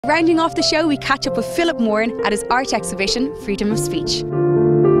Rounding off the show, we catch up with Philip Moran at his art exhibition, Freedom of Speech.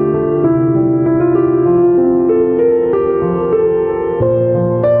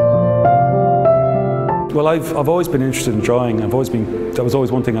 Well, I've always been interested in drawing. That was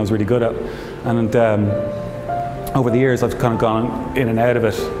always one thing I was really good at. And over the years, I've kind of gone in and out of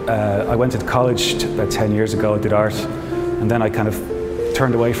it. I went to college about 10 years ago, I did art, and then I kind of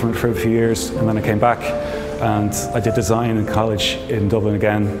turned away from it for a few years, and then I came back and I did design in college in Dublin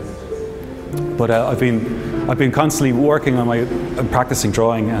again. But I've been constantly working on and practicing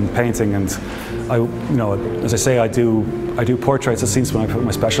drawing and painting, and as I say, I do portraits. It seems to be my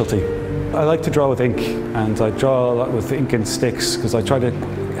specialty. I like to draw with ink, and I draw a lot with ink and sticks because I try to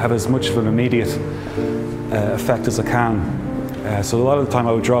have as much of an immediate effect as I can. So a lot of the time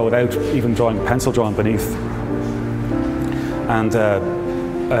I would draw without even drawing pencil drawing beneath. And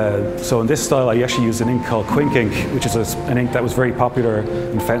so in this style I actually use an ink called Quink ink, which is an ink that was very popular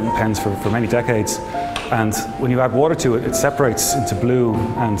in fountain pens for many decades. And when you add water to it, it separates into blue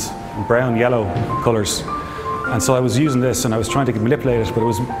and brown, yellow colours. And so I was using this and I was trying to manipulate it, but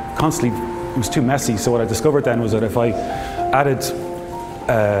it was too messy. So what I discovered then was that if I added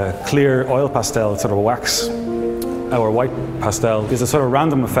clear oil pastel, sort of a wax, or white pastel, there's a sort of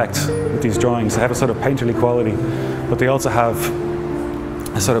random effect with these drawings. They have a sort of painterly quality, but they also have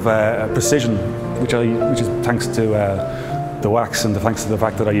a sort of a precision, which is thanks to the wax and thanks to the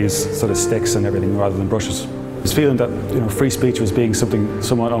fact that I use sort of sticks and everything rather than brushes. I was feeling that free speech was being something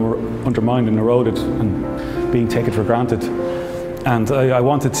somewhat undermined and eroded and being taken for granted, and I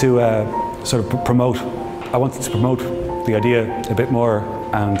wanted to sort of promote the idea a bit more.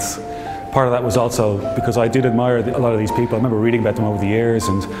 And part of that was also because I did admire a lot of these people. I remember reading about them over the years,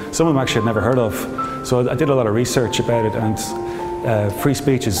 and some of them actually I'd never heard of. So I did a lot of research about it, and free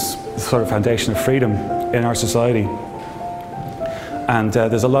speech is the sort of foundation of freedom in our society. And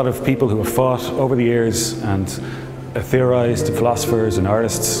there's a lot of people who have fought over the years and theorized, philosophers and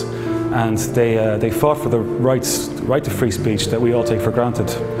artists, and they fought for the right to free speech that we all take for granted.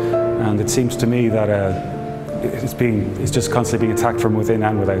 And it seems to me that it's just constantly being attacked from within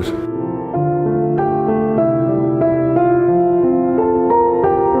and without.